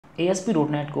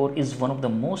ASP.NET Core is one of the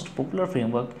most popular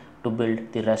framework to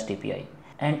build the REST API.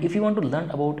 And if you want to learn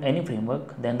about any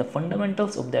framework, then the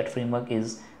fundamentals of that framework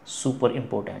is super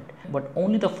important. But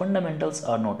only the fundamentals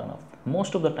are not enough.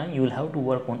 Most of the time you will have to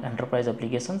work on enterprise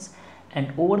applications,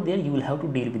 and over there you will have to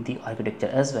deal with the architecture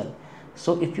as well.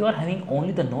 So if you are having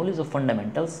only the knowledge of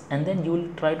fundamentals and then you will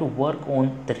try to work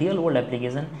on the real world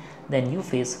application, then you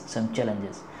face some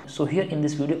challenges. So here in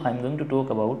this video I am going to talk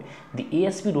about the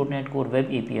ASP.NET Core Web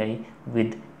API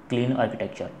with clean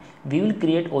architecture. We will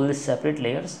create all these separate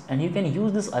layers and you can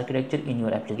use this architecture in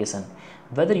your application.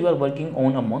 Whether you are working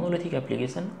on a monolithic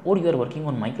application or you are working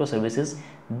on microservices,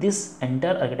 this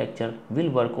entire architecture will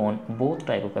work on both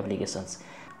type of applications.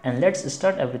 And let's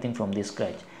start everything from the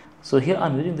scratch. So here I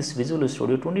am using this Visual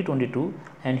Studio 2022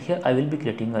 and here I will be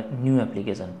creating a new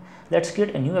application. Let's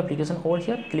create a new application over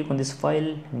here. Click on this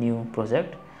file, new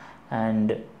project,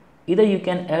 and either you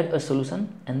can add a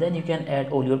solution and then you can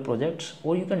add all your projects,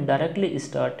 or you can directly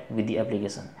start with the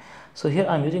application. So here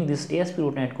I am using this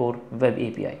ASP.NET Core Web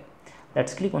API.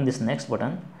 Let's click on this next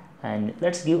button and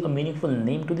let's give a meaningful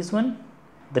name to this one.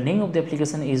 The name of the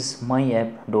application is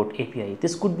myapp.api.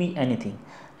 This could be anything,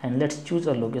 and let's choose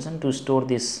a location to store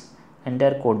this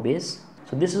entire code base.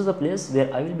 So this is the place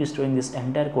where I will be storing this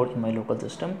entire code in my local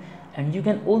system, and you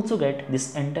can also get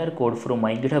this entire code from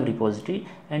my GitHub repository,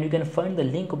 and you can find the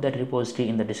link of that repository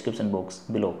in the description box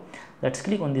below. Let's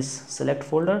click on this select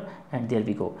folder and there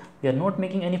we go. We are not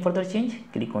making any further change.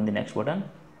 Click on the next button.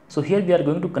 So here we are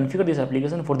going to configure this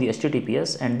application for the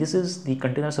HTTPS, and this is the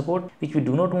container support which we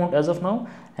do not want as of now,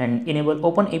 and enable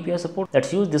open API support.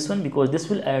 Let's use this one because this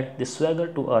will add the swagger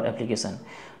to our application.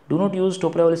 Do not use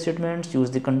top level statements,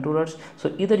 use the controllers.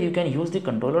 So either you can use the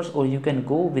controllers or you can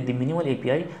go with the minimal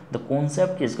API. The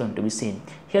concept is going to be same.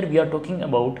 Here we are talking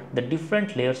about the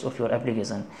different layers of your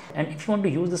application, and if you want to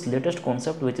use this latest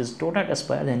concept which is .NET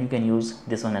Aspire, then you can use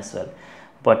this one as well.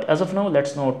 But as of now,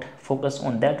 let's not focus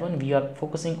on that one. We are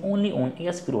focusing only on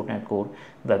ASP.NET Core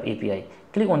Web API.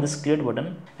 Click on this create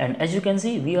button, and as you can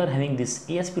see, we are having this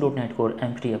ASP.NET Core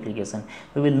empty application.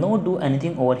 We will not do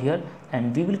anything over here,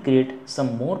 and we will create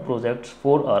some more projects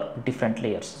for our different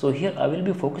layers. So here I will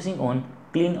be focusing on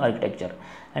clean architecture,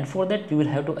 and for that we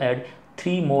will have to add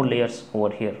 3 more layers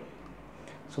over here.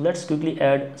 So let's quickly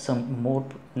add some more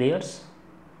layers.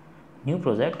 New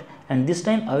project, and this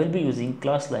time I will be using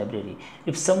class library.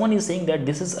 If someone is saying that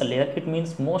this is a layer, it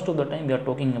means most of the time we are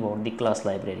talking about the class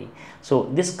library. So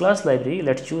this class library,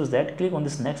 let's choose that. Click on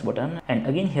this next button, and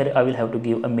again here I will have to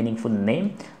give a meaningful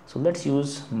name. So let's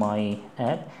use my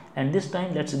app, and this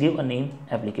time let's give a name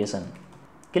application.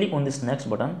 Click on this next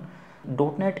button.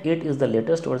 .NET 8 is the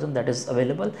latest version that is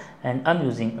available, and I'm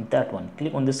using that one.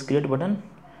 Click on this create button.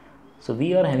 So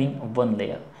we are having one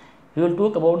layer. We will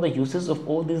talk about the uses of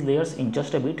all these layers in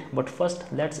just a bit, but first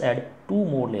let's add 2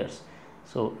 more layers.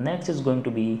 So next is going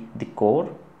to be the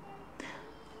core.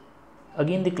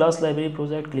 Again the class library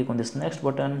project, click on this next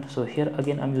button. So here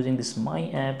again I'm using this my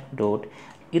app dot.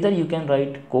 Either you can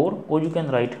write core or you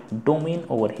can write domain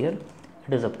over here.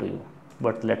 It is up to you,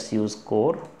 but let's use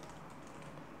core.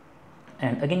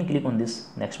 And again click on this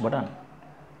next button.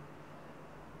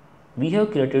 We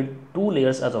have created 2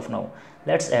 layers as of now.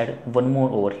 Let's add one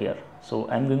more over here. So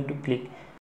I'm going to click.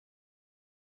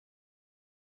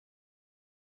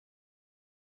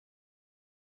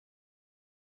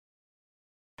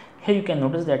 Here you can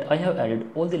notice that I have added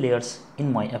all the layers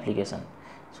in my application.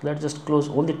 So let's just close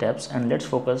all the tabs and let's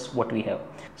focus what we have.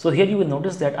 So here you will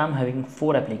notice that I'm having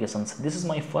 4 applications. This is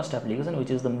my first application,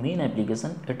 which is the main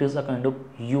application. It is a kind of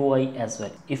UI as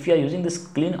well. If you are using this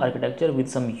clean architecture with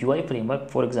some UI framework,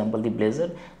 for example the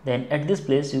Blazor, then at this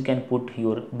place you can put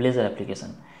your Blazor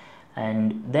application.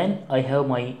 And then I have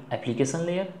my application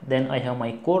layer, then I have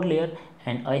my core layer,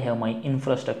 and I have my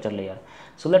infrastructure layer.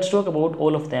 So let's talk about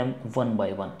all of them one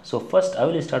by one. So first I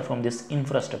will start from this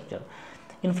infrastructure.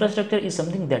 Infrastructure is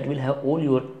something that will have all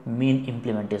your main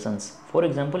implementations. For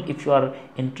example, if you are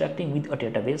interacting with a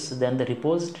database, then the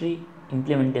repository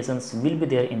implementations will be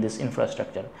there in this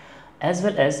infrastructure. As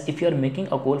well as if you are making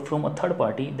a call from a third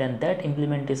party, then that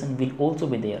implementation will also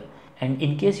be there. And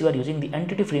in case you are using the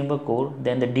entity framework core,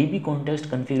 then the DB context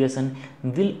configuration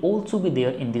will also be there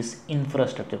in this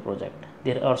infrastructure project.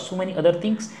 There are so many other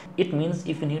things. It means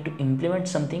if you need to implement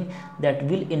something that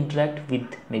will interact with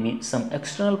maybe some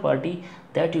external party,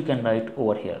 that you can write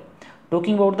over here.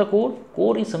 Talking about the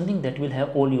core is something that will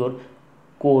have all your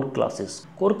core classes.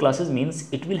 Core classes means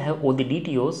it will have all the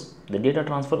DTOs, the data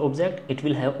transfer object. It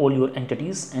will have all your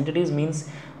entities. Entities means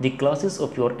the classes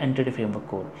of your entity framework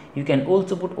core. You can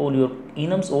also put all your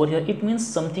enums over here. It means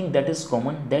something that is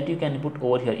common that you can put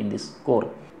over here in this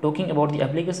core. talking about the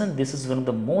application, this is one of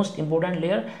the most important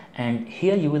layer, and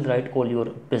here you will write all your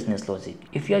business logic.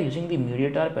 If you are using the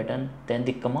mediator pattern, then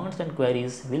the commands and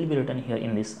queries will be written here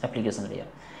in this application layer.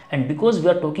 And because we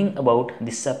are talking about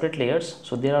the separate layers,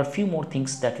 so there are few more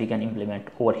things that we can implement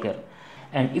over here.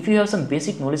 And if you have some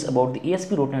basic knowledge about the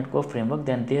ASP.NET Core framework,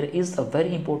 then there is a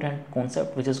very important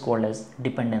concept which is called as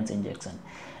dependency injection.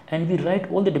 And we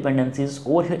write all the dependencies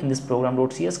over here in this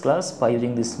program.cs class by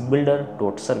using this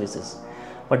builder.services.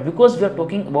 But because we are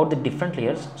talking about the different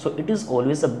layers, so it is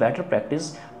always a better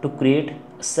practice to create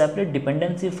a separate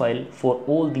dependency file for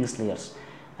all these layers.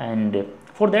 And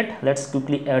for that, let's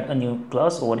quickly add a new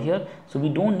class over here. So we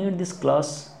don't need this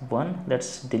class 1,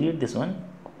 let's delete this one.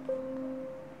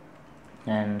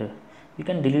 And you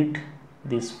can delete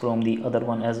this from the other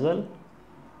one as well.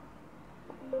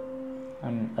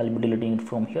 I'll be deleting it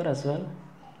from here as well.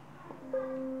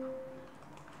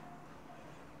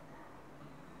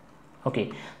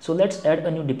 Okay, so let's add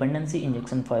a new dependency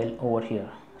injection file over here.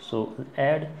 So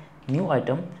add new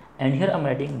item, and here I'm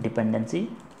writing dependency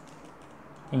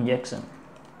injection.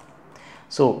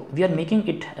 So we are making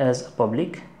it as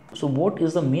public. So what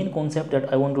is the main concept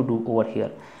that I want to do over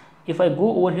here? If I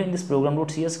go over here in this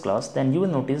program.cs class, then you will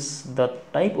notice the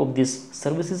type of this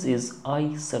services is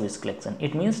iService collection.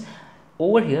 It means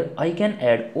over here I can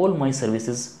add all my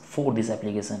services for this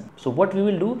application. So what we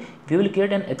will do, we will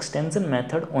create an extension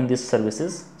method on this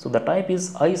services. So the type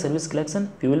is iService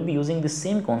collection. We will be using the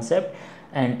same concept,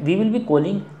 and we will be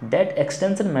calling that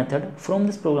extension method from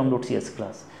this program.cs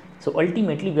class. So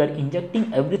ultimately we are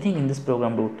injecting everything in this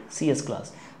program.cs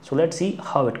class. So let's see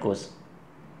how it goes.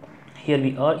 Here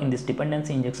we are in this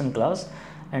dependency injection class,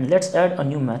 and let's add a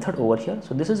new method over here.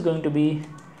 So this is going to be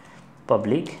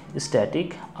public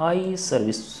static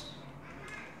iService.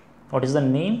 What is the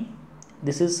name?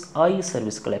 This is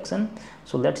iService collection.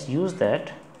 So let's use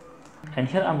that, and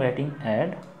here I'm writing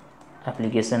add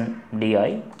application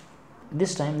di.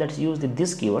 This time let's use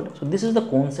this keyword. So this is the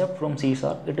concept from C#.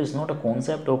 It is not a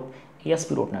concept of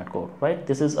ASP.NET Core, right?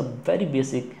 This is a very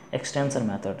basic extension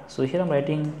method. So here I'm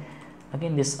writing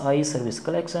again this iService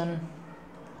collection,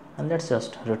 and let's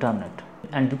just return it.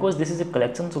 And because this is a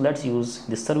collection, so let's use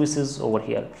the services over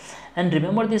here. And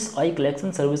remember, this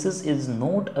iCollection services is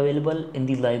not available in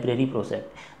the library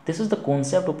project. This is the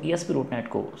concept of ASP.NET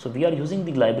Core. So we are using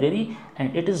the library,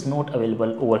 and it is not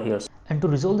available over here. And to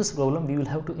resolve this problem, we will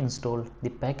have to install the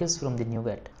package from the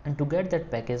NuGet. And to get that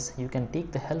package, you can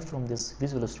take the help from this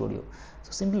Visual Studio.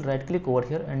 So simply right click over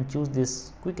here and choose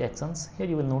this quick actions. Here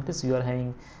you will notice you are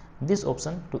having this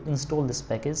option to install this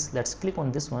package. Let's click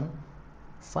on this one,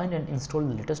 find and install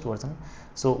the latest version.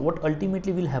 So what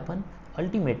ultimately will happen,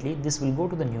 ultimately this will go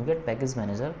to the NuGet package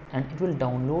manager, and it will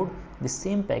download the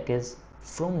same package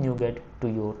from NuGet to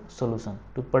your solution,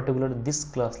 to particular this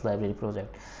class library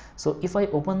project. So if I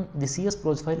open the CS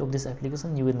project file of this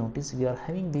application, you will notice we are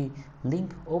having the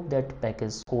link of that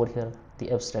package over here.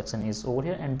 The abstraction is over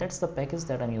here, and that's the package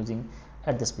that I'm using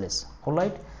at this place. All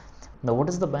right. Now what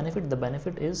is the benefit? The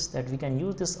benefit is that we can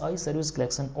use this iService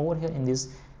collection over here in this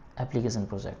application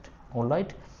project. All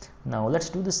right. Now let's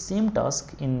do the same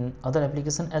task in other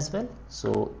application as well.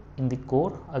 So in the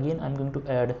core, again I'm going to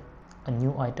add a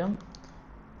new item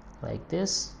like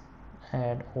this,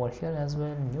 add over here as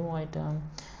well, new item,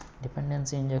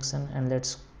 dependency injection, and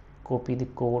let's copy the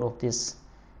code of this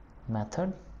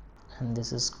method, and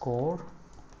this is core.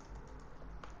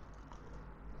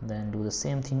 Then do the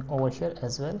same thing over here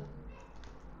as well,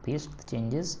 paste the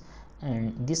changes,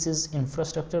 and this is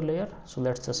infrastructure layer, so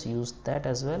let's just use that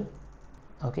as well.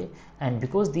 Okay, and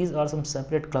because these are some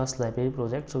separate class library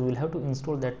projects, so we will have to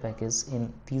install that package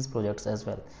in these projects as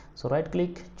well. So right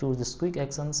click, choose this quick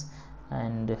actions,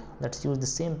 and let's use the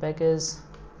same package.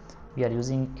 We are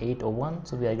using 801,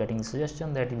 so we are getting the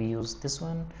suggestion that we use this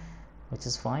one, which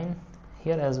is fine.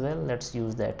 Here as well, let's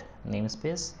use that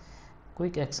namespace,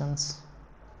 quick actions.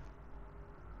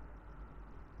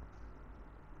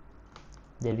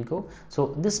 There we go.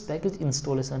 So this package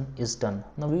installation is done.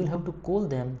 Now we will have to call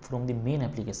them from the main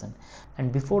application,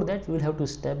 and before that we will have to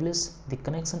establish the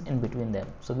connection in between them.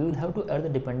 So we will have to add the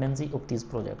dependency of these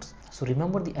projects. So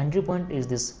remember, the entry point is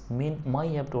this main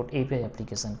myapp.api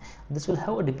application. This will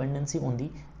have a dependency on the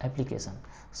application.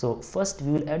 So first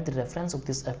we will add the reference of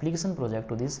this application project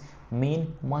to this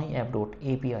main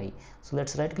myapp.api. So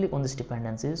let's right click on this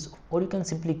dependencies, or you can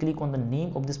simply click on the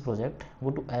name of this project,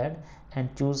 go to add,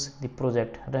 and choose the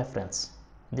project reference,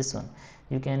 this one.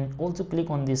 You can also click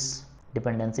on this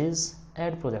dependencies,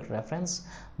 add project reference.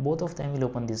 Both of them will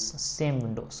open this same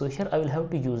window. So here I will have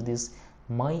to use this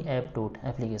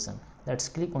myapp.application. Let's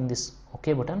click on this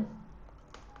OK button,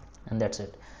 and that's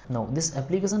it. Now this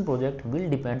application project will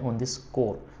depend on this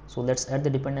core. So let's add the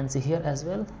dependency here as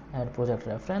well. Add project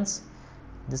reference.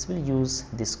 This will use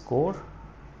this core.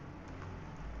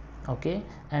 Okay,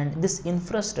 and this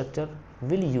infrastructure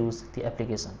will use the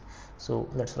application. So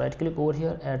let's right click over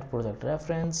here, add project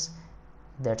reference.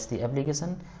 That's the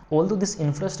application. Although this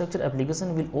infrastructure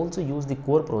application will also use the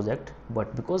core project,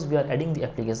 but because we are adding the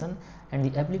application and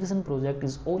the application project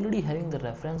is already having the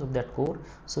reference of that core,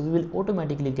 so we will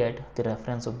automatically get the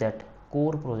reference of that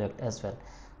core project as well.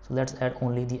 So let's add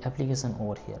only the application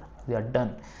over here. We are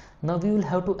done. Now we will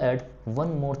have to add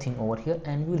one more thing over here,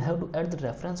 and we will have to add the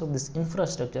reference of this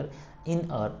infrastructure in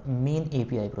our main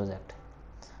API project.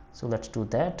 So let's do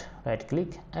that. Right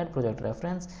click, add project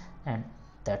reference, and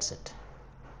that's it.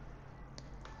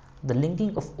 The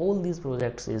linking of all these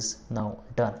projects is now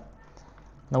done.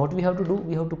 Now what we have to do,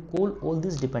 we have to call all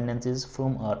these dependencies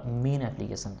from our main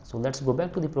application. So let's go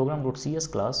back to the program.cs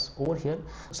class over here.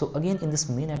 So again, in this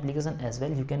main application as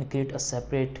well, you can create a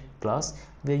separate class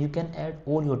where you can add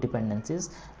all your dependencies,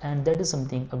 and that is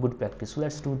something a good practice. So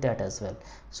let's do that as well.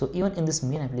 So even in this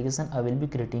main application, I will be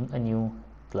creating a new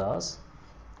class.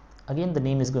 Again, the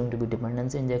name is going to be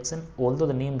dependency injection. Although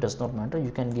the name does not matter,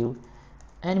 you can give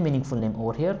any meaningful name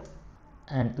over here.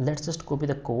 And let's just copy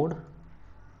the code,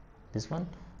 this one,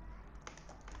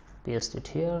 paste it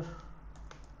here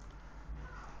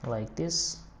like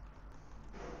this.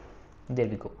 There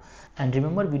we go. And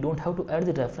remember, we don't have to add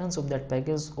the reference of that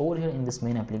package over here in this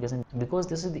main application, because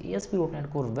this is the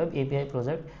ASP.NET Core Web API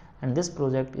project, and this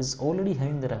project is already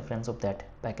having the reference of that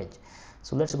package.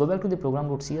 So let's go back to the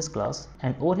program.cs class,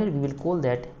 and over here we will call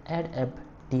that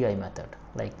add_app_ti method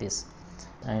like this.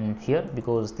 And here,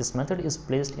 because this method is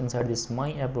placed inside this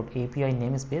myapp.api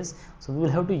namespace, so we will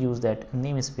have to use that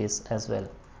namespace as well,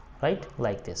 right,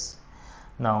 like this.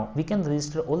 Now we can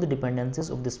register all the dependencies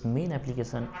of this main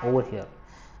application over here,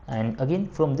 and again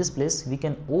from this place we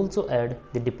can also add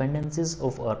the dependencies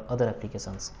of our other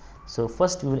applications. So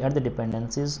first we will add the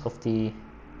dependencies of the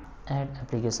add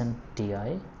application ti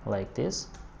like this,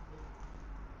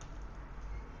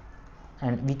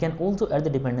 and we can also add the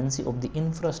dependency of the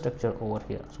infrastructure over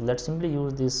here. So let's simply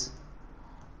use this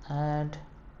add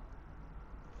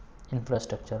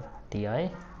infrastructure ti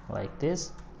like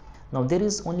this. Now there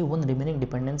is only one remaining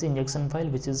dependency injection file,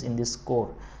 which is in this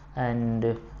core,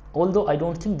 and although I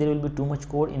don't think there will be too much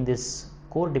code in this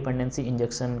core dependency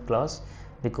injection class,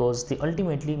 because the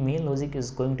ultimately main logic is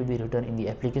going to be written in the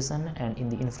application and in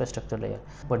the infrastructure layer.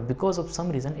 But because of some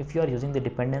reason, if you are using the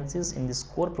dependencies in this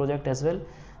core project as well,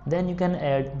 then you can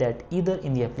add that either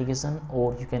in the application,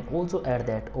 or you can also add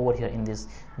that over here in this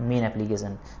main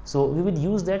application. So we will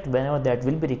use that whenever that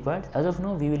will be required. As of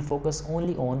now, we will focus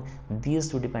only on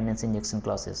these two dependency injection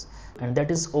classes, and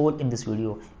that is all in this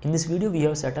video. In this video, we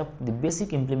have set up the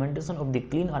basic implementation of the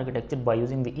clean architecture by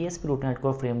using the ASP.NET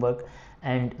Core framework,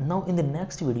 and now in the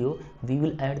next video we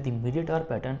will add the mediator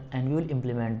pattern, and we will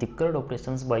implement the CRUD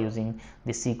operations by using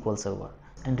the SQL Server.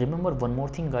 And remember one more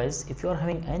thing guys, if you are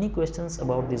having any questions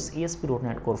about this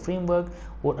ASP.NET Core framework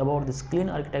or about this clean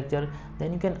architecture,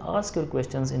 then you can ask your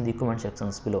questions in the comment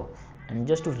sections below. And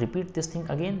just to repeat this thing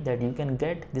again, that you can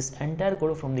get this entire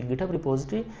code from the GitHub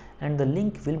repository, and the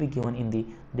link will be given in the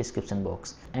description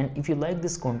box. And if you like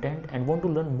this content and want to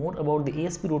learn more about the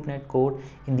ASP.NET Core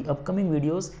in the upcoming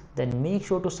videos, then make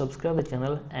sure to subscribe the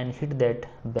channel and hit that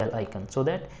bell icon, so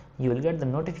that you will get the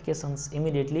notifications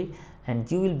immediately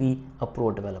and you will be a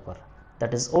pro developer.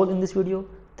 That is all in this video.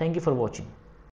 Thank you for watching.